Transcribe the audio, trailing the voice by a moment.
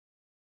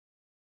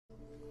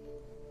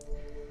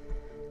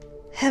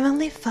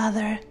Heavenly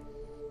Father,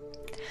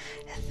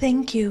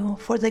 thank you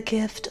for the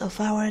gift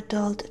of our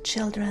adult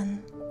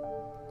children.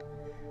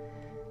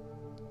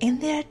 In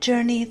their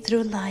journey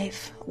through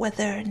life,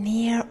 whether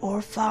near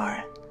or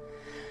far,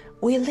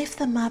 we lift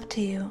them up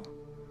to you,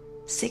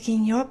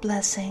 seeking your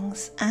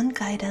blessings and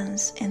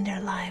guidance in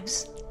their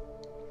lives.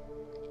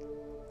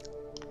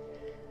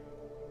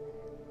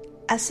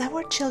 As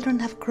our children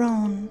have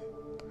grown,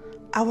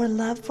 our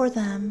love for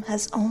them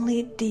has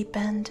only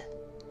deepened,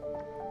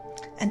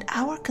 and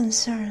our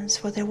concerns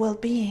for their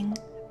well-being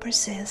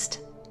persist.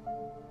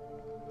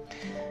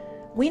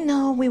 We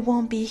know we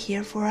won't be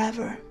here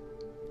forever,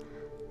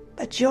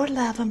 but your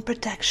love and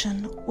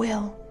protection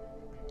will.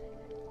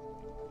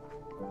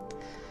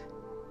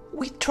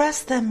 We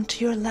trust them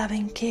to your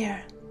loving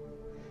care,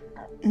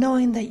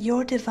 knowing that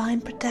your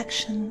divine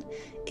protection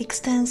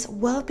extends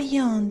well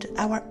beyond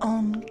our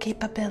own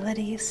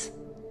capabilities.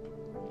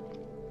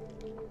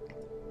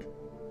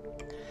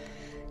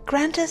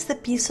 Grant us the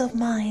peace of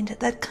mind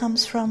that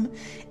comes from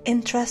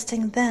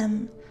entrusting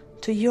them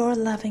to your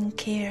loving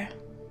care.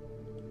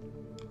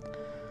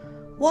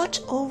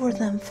 Watch over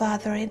them,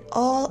 Father, in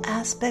all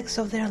aspects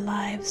of their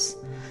lives,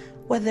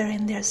 whether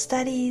in their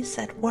studies,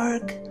 at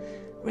work,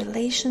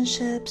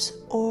 relationships,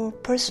 or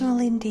personal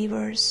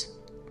endeavors.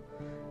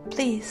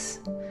 Please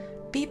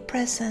be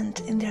present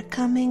in their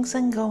comings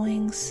and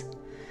goings,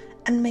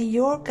 and may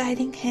your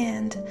guiding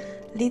hand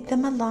lead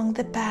them along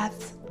the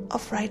path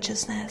of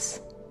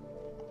righteousness.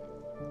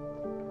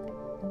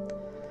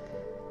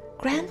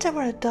 Grant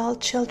our adult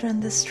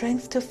children the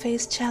strength to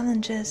face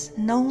challenges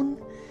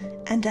known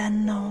and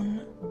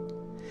unknown.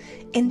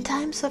 In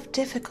times of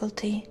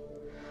difficulty,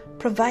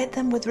 provide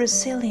them with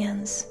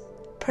resilience,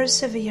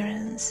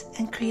 perseverance,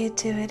 and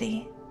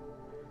creativity.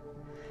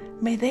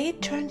 May they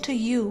turn to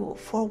you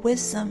for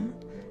wisdom,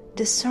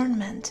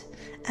 discernment,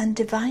 and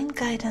divine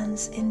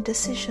guidance in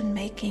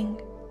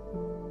decision-making.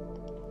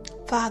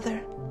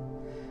 Father,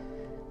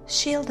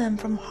 shield them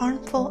from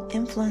harmful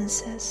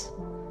influences,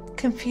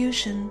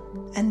 confusion,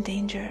 and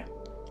danger.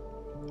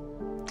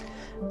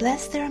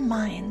 Bless their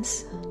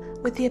minds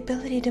with the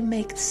ability to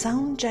make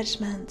sound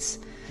judgments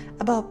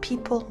about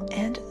people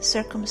and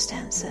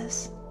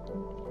circumstances.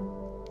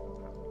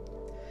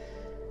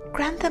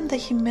 Grant them the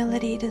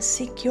humility to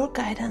seek your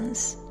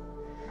guidance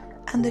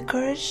and the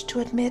courage to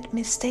admit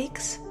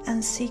mistakes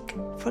and seek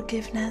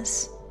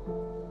forgiveness.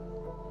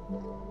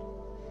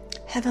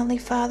 Heavenly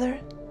Father,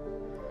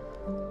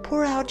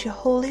 pour out your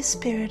Holy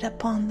Spirit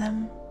upon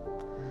them,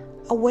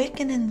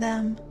 awaken in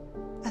them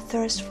a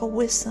thirst for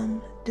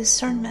wisdom,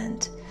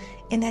 discernment,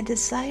 and a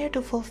desire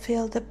to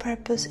fulfill the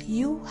purpose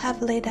you have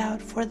laid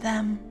out for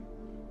them.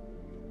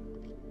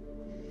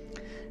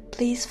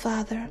 Please,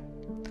 Father,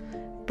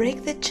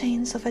 break the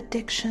chains of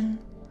addiction,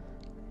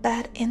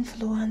 bad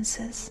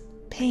influences,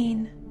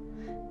 pain,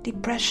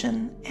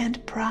 depression,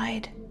 and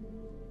pride.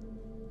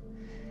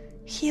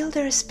 Heal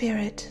their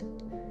spirit,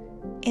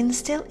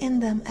 instill in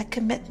them a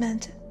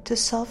commitment to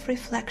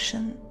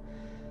self-reflection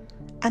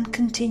and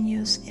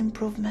continuous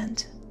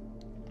improvement.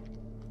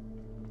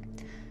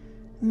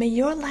 May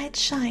your light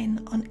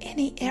shine on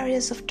any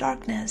areas of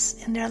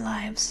darkness in their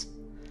lives.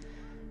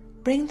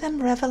 Bring them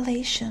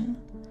revelation,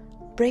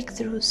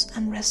 breakthroughs,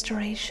 and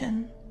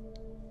restoration.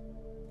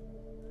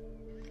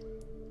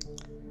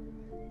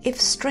 If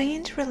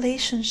strained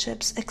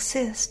relationships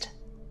exist,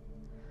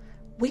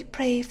 we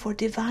pray for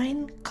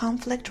divine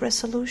conflict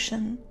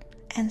resolution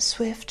and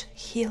swift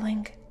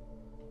healing.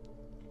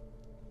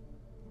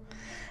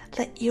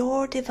 Let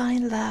your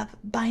divine love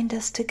bind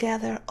us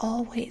together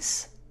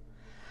always,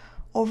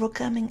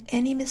 overcoming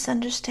any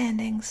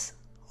misunderstandings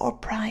or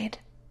pride.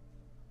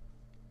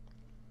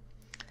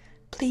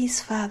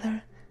 Please,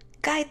 Father,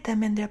 guide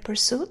them in their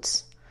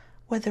pursuits,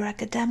 whether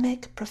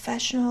academic,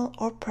 professional,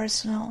 or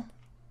personal.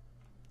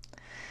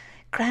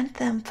 Grant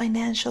them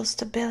financial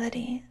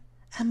stability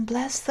and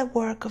bless the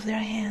work of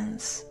their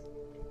hands.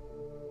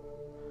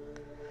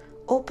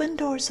 Open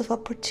doors of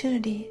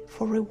opportunity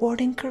for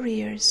rewarding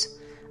careers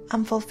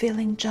and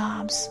fulfilling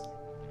jobs.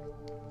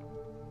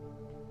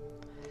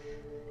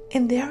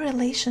 In their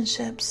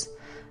relationships,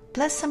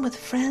 bless them with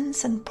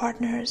friends and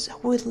partners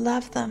who would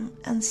love them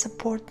and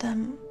support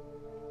them.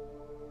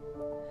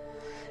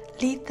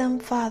 Lead them,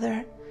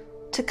 Father,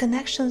 to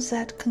connections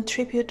that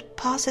contribute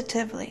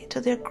positively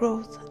to their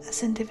growth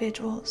as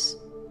individuals.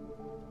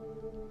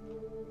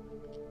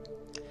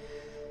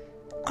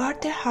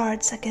 Guard their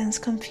hearts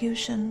against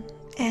confusion,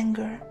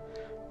 anger,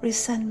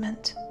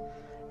 resentment,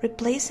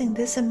 replacing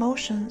these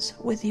emotions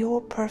with your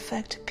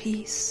perfect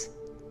peace.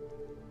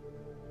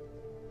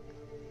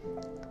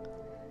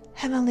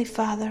 Heavenly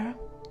Father,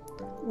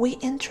 we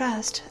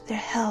entrust their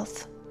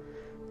health,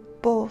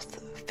 both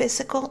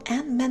physical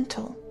and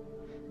mental,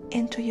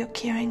 into your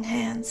caring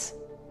hands.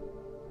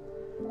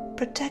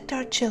 Protect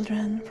our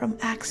children from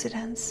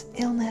accidents,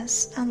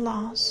 illness, and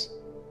loss.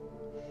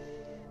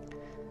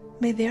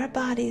 May their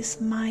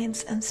bodies,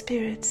 minds, and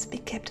spirits be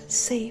kept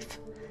safe,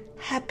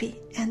 happy,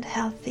 and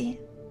healthy.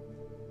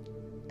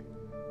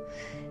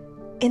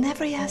 In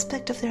every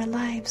aspect of their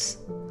lives,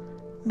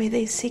 may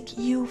they seek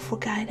you for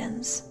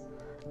guidance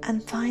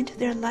and find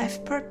their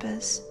life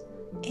purpose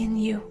in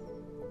you.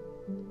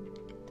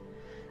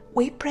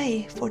 We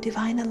pray for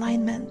divine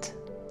alignment,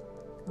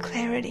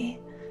 clarity,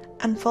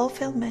 and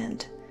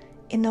fulfillment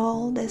in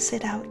all they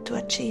set out to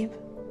achieve.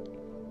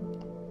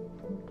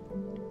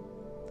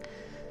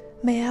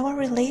 May our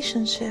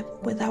relationship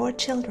with our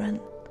children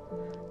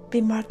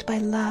be marked by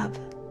love,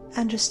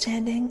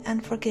 understanding,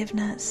 and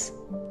forgiveness.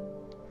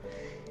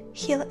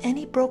 Heal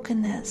any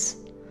brokenness,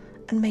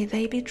 and may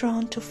they be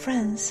drawn to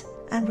friends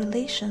and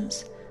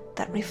relations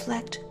that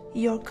reflect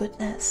your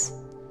goodness.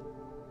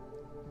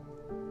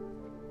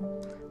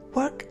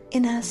 Work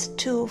in us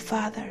too,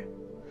 Father.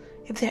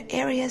 If there are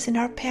areas in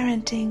our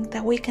parenting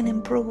that we can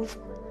improve,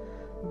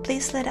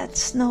 please let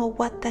us know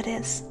what that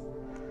is,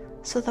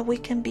 so that we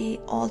can be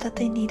all that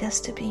they need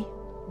us to be.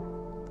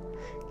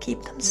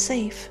 Keep them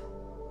safe,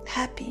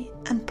 happy,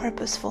 and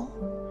purposeful.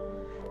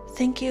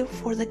 Thank you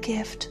for the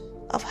gift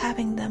of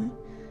having them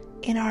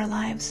in our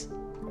lives.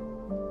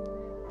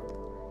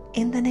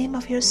 In the name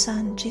of your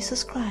Son,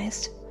 Jesus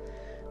Christ,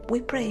 we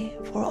pray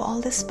for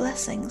all these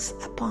blessings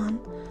upon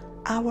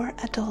our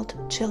adult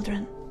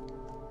children.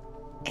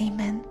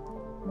 Amen.